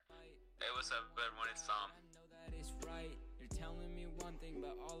what's up, everyone? It's Somm. I know that it's right. You're telling me one thing,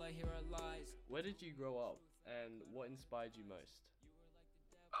 but all I hear are lies. Where did you grow up, and what inspired you most?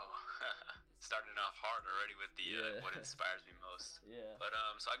 Oh, starting off hard already with the what inspires me most. Yeah. But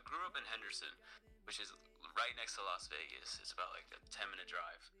so I grew up in Henderson, which is right next to Las Vegas. It's about like a 10-minute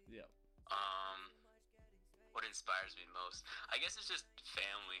drive. Yeah. What inspires me most? I guess it's just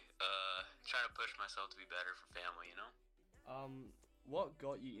family. Trying to push myself to be better for family, you know? What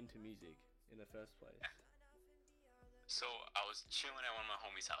got you into music in the first place? So I was chilling at one of my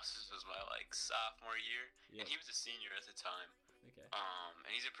homies' houses. This was my like sophomore year, Yeah. and he was a senior at the time. Okay.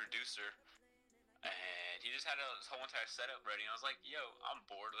 And he's a producer, and he just had his whole entire setup ready. And I was like, "Yo, I'm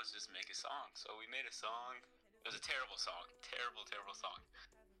bored. Let's just make a song." So we made a song. It was a terrible song, terrible song.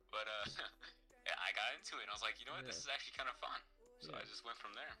 But yeah, I got into it, and I was like, you know what? This is actually kind of fun. So I just went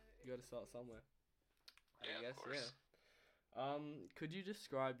from there. You got to start somewhere. Yeah, I guess, of course. yeah. Could you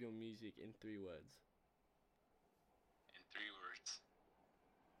describe your music in 3 words? In 3 words.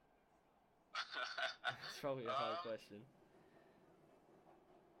 It's probably a hard question.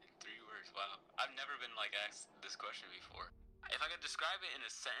 In 3 words. Wow. I've never been like asked this question before. If I could describe it in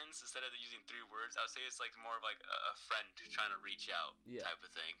a sentence instead of using 3 words, I would say it's like more of like a friend trying to reach out type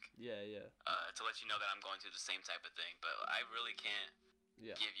of thing. Yeah. To let you know that I'm going through the same type of thing, but I really can't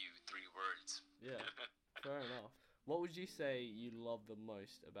Yeah. give you 3 words. Yeah. Fair enough. What would you say you love the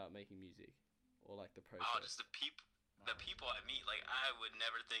most about making music, or like the process? Oh, just the people I meet. Like I would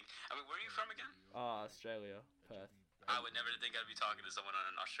never think. I mean, where are you from again? Australia, Perth. I would never think I'd be talking to someone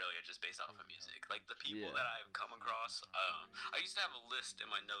in Australia just based off of music. Like the people that I've come across. I used to have a list in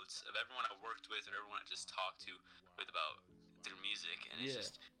my notes of everyone I worked with or everyone I just talked to with about their music, and it's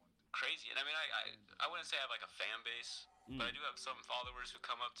just crazy. And I mean, I wouldn't say I have like a fan base, but I do have some followers who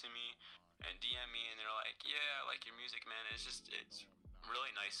come up to me and DM me, and they're like, "Yeah, I like your music, man." And it's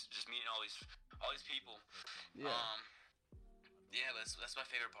really nice just meeting all these people. Yeah. Yeah, that's my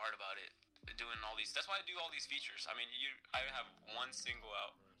favorite part about it. Doing all these. That's why I do all these features. I mean, I have one single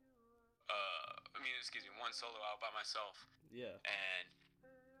out. One solo out by myself. Yeah. And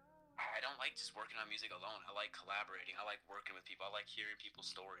I don't like just working on music alone. I like collaborating. I like working with people. I like hearing people's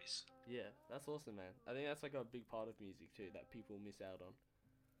stories. Yeah, that's awesome, man. I think that's like a big part of music too that people miss out on.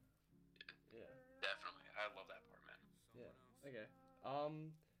 Yeah. Definitely. I love that part, man. Yeah. Okay.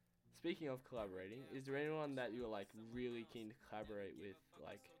 Speaking of collaborating, is there anyone that you're like really keen to collaborate with,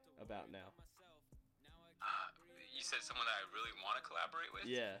 like about now? You said someone that I really want to collaborate with?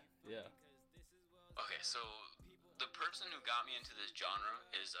 Yeah. Okay, so the person who got me into this genre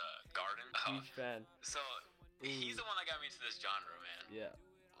is Garden. Huge fan. So he's the one that got me into this genre, man. Yeah.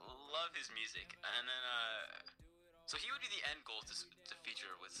 Love his music. And then so he would be the end goal to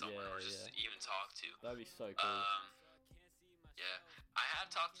feature with someone or just to even talk to. That'd be so cool. Yeah, I have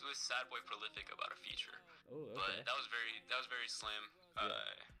talked with Sad Boy Prolific about a feature, Oh, okay. but that was very slim. I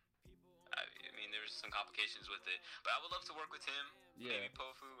mean, there was some complications with it, but I would love to work with him. Yeah. Maybe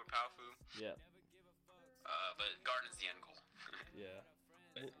Pofu or Paufu. Yeah. But Garden's the end goal. Yeah.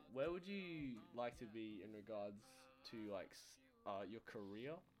 Where would you like to be in regards to like your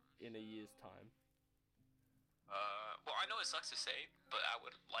career in a year's time? Well, I know it sucks to say, but I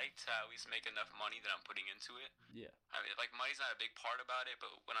would like to at least make enough money that I'm putting into it. Yeah. I mean, like, money's not a big part about it,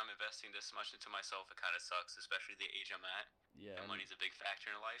 but when I'm investing this much into myself, it kind of sucks, especially the age I'm at. Yeah. And money's a big factor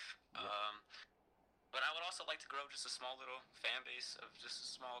in life. Yeah. But I would also like to grow just a small little fan base of just a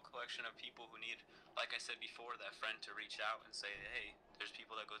small collection of people who need, like I said before, that friend to reach out and say, hey, there's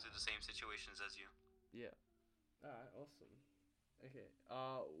people that go through the same situations as you. Yeah. Alright, awesome. Okay.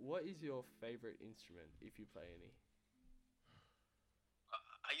 What is your favorite instrument, if you play any?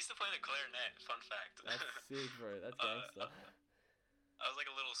 I used to play the clarinet, fun fact. That's sick, bro. That's gangster. I was like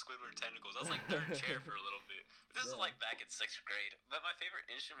a little Squidward tentacles. I was like third chair for a little bit. But this is like back in 6th grade. But my favorite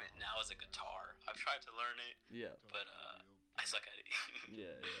instrument now is a guitar. I've tried to learn it. Yeah. But I suck at it.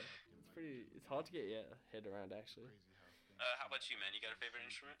 Yeah. It's hard to get your head around, actually. How about you, man? You got a favorite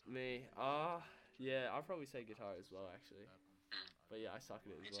instrument? Me? Yeah, I'd probably say guitar as well, actually. But yeah, I suck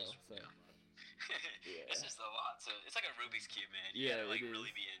at it as well, so. It's just a lot to. It's like a Rubik's Cube, man. You gotta like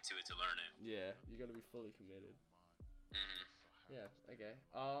really be into it to learn it. Yeah, you gotta be fully committed. Mm-hmm. Yeah. Okay.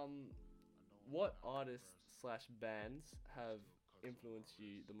 What artists / bands have influenced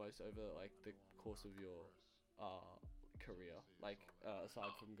you the most over like the course of your career, like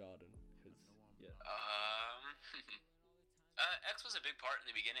aside from Garden? Because X was a big part in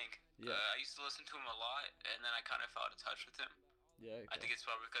the beginning. Yeah. I used to listen to him a lot, and then I kind of fell out of touch with him. Yeah. Okay. I think it's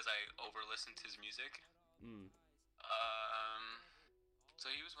probably because I over-listened to his music. So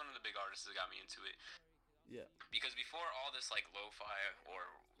he was one of the big artists that got me into it. Yeah. Because before all this like lo-fi or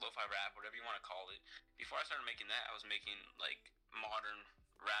lo-fi rap, whatever you want to call it, before I started making that, I was making like modern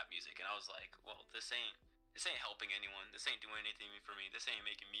rap music, and I was like, well, this ain't helping anyone. This ain't doing anything for me. This ain't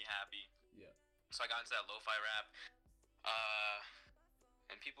making me happy. Yeah. So I got into that lo-fi rap.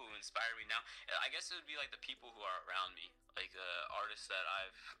 And people who inspire me now, I guess it would be like the people who are around me, like artists that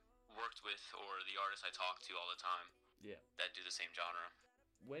I've worked with or the artists I talk to all the time. Yeah. That do the same genre.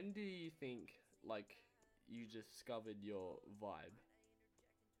 When do you think like you discovered your vibe?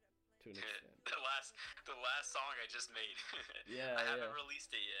 To an extent. the last song I just made. Yeah. I haven't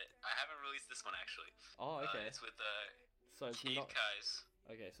released it yet. I haven't released this one actually. Oh, okay. It's with So it's Kid not. Kais.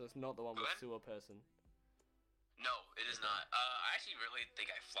 Okay, so it's not the one Go with ahead. Sewer Person. No, it is not. I actually really think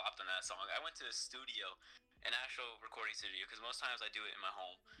I flopped on that song. I went to a studio, an actual recording studio, because most times I do it in my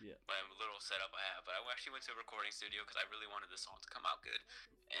home. Yeah. My little setup I have. But I actually went to a recording studio because I really wanted the song to come out good.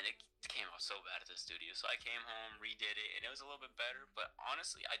 And it came out so bad at the studio. So I came home, redid it, and it was a little bit better. But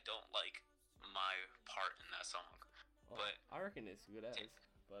honestly, I don't like my part in that song. Oh, But I reckon it's good as.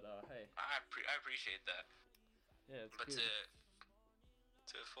 But hey. I appreciate that. Yeah, it's But good.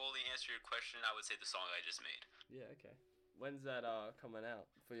 to fully answer your question, I would say the song I just made. Yeah, okay. When's that coming out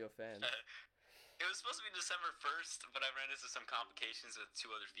for your fans? It was supposed to be December 1st, but I ran into some complications with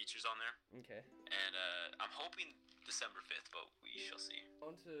 2 other features on there. Okay. And I'm hoping December 5th, but we shall see.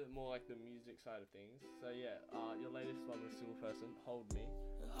 On to more like the music side of things. So yeah, your latest one with Sewer Person, Hold Me.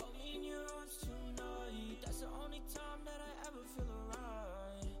 Hold me in your arms tonight. That's the only time that I ever feel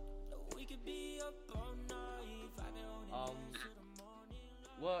alright. We could be up all night, vibing on the till the morning.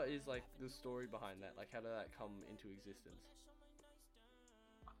 What is like the story behind that? Like, how did that come into existence?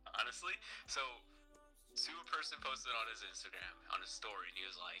 Honestly, so Super Person posted on his Instagram, on his story, and he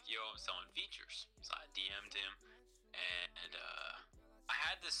was like, yo, I'm selling features. So I DM'd him, and I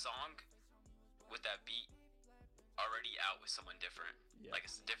had this song with that beat already out with someone different. Yeah. Like,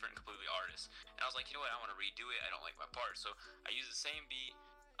 it's a different, completely artist. And I was like, you know what, I want to redo it. I don't like my part. So I used the same beat.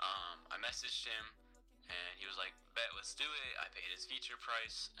 I messaged him, and he was like, bet, let's do it. I paid his feature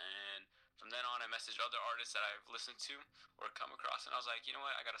price, and from then on, I messaged other artists that I've listened to or come across, and I was like, you know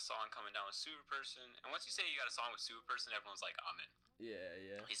what, I got a song coming down with Super Person. And once you say you got a song with Super Person, everyone's like, I'm in. Yeah,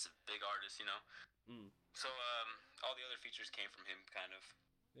 yeah. He's a big artist, you know? Mm. So, all the other features came from him, kind of.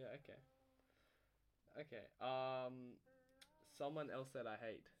 Yeah, okay. Okay. Someone Else That I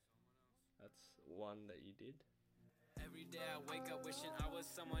Hate. That's one that you did. Every day I wake up wishing I was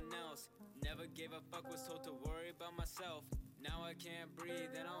someone else. Never gave a fuck, was told to worry about myself. Now I can't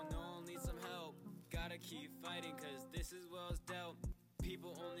breathe and I know I'll need some help. Gotta keep fighting cause this is well as dealt.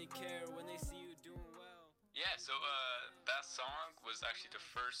 People only care when they see you doing well. Yeah, so that song was actually the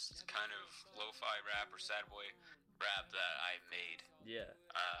first kind of lo-fi rap or sad boy rap that I made. Yeah.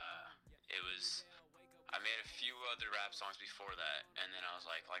 I made a few other rap songs before that, and then I was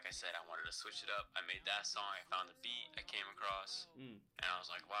like I said, I wanted to switch it up. I made that song, I found the beat I came across, and I was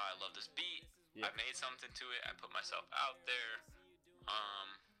like, wow, I love this beat. Yeah. I made something to it, I put myself out there,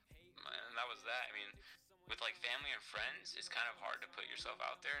 and that was that. I mean, with like family and friends, it's kind of hard to put yourself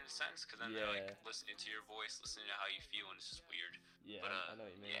out there in a sense, because then they're like listening to your voice, listening to how you feel, and it's just weird. Yeah, But I know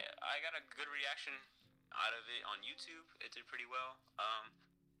what you mean. yeah, I got a good reaction out of it on YouTube. It did pretty well.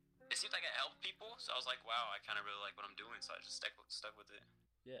 It seemed like it helped people, so I was like, wow, I kind of really like what I'm doing, so I just stuck with it.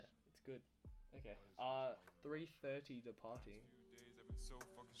 Yeah, it's good. Okay. 3:30 Departing. Days I've been so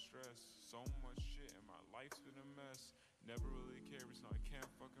fucking stressed. So much shit and my life's been a mess. Never really cared, but now I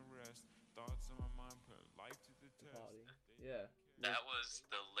can't fucking rest. Thoughts in my mind put life to the test. Departing. Yeah. That was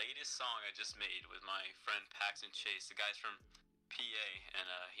the latest song I just made with my friend Paxton Chase. The guy's from PA, and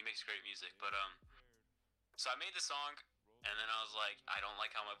he makes great music. But so I made the song, and then I was like, I don't like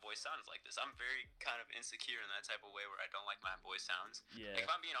how my voice sounds like this. I'm very kind of insecure in that type of way where I don't like my voice sounds. Yeah. If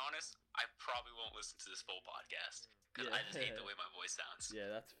I'm being honest, I probably won't listen to this full podcast because I just hate the way my voice sounds. Yeah,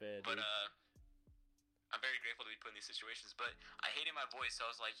 that's fair. But dude. I'm very grateful to be put in these situations. But I hated my voice, so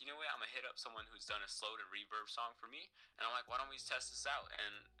I was like, you know what? I'm gonna hit up someone who's done a slow to reverb song for me, and I'm like, why don't we test this out?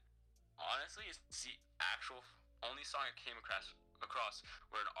 And honestly, it's the actual only song I came across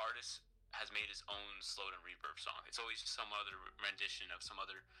where an artist has made his own slow to reverb song. It's always some other rendition of some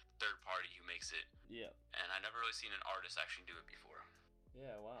other third party who makes it. Yeah. And I never really seen an artist actually do it before.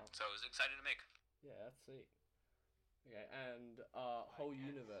 Yeah. Wow. So I was excited to make. Yeah, that's sweet. Okay, and Whole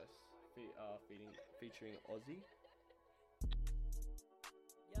Universe featuring Ozzy.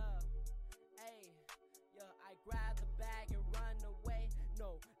 Yeah, hey, yeah, I grab the bag and run away.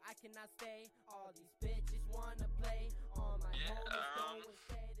 No, I cannot stay. All these bitches wanna play. All my homies don't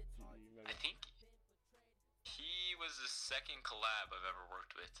stay. I think he was the second collab I've ever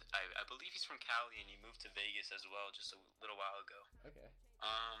worked with. I believe he's from Cali and he moved to Vegas as well just a little while ago. Okay.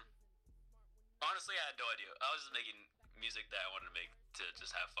 Honestly, I had no idea. I was just making music that I wanted to make to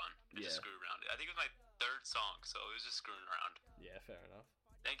just have fun and just Yeah. screw around. I think it was my third song, so it was just screwing around. Yeah, fair enough.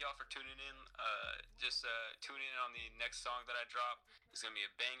 Thank y'all for tuning in. Just tune in on the next song that I drop. It's gonna be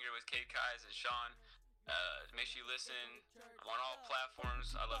a banger with Kate Kais and Sean. Make sure you listen. I'm on all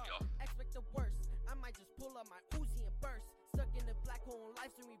platforms. I love y'all. Expect the worst. I might just pull up my Uzi and burst. Stuck in the black hole,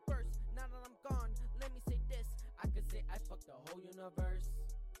 life's in reverse. Now that I'm gone, let me say this. I could say I fucked the whole universe.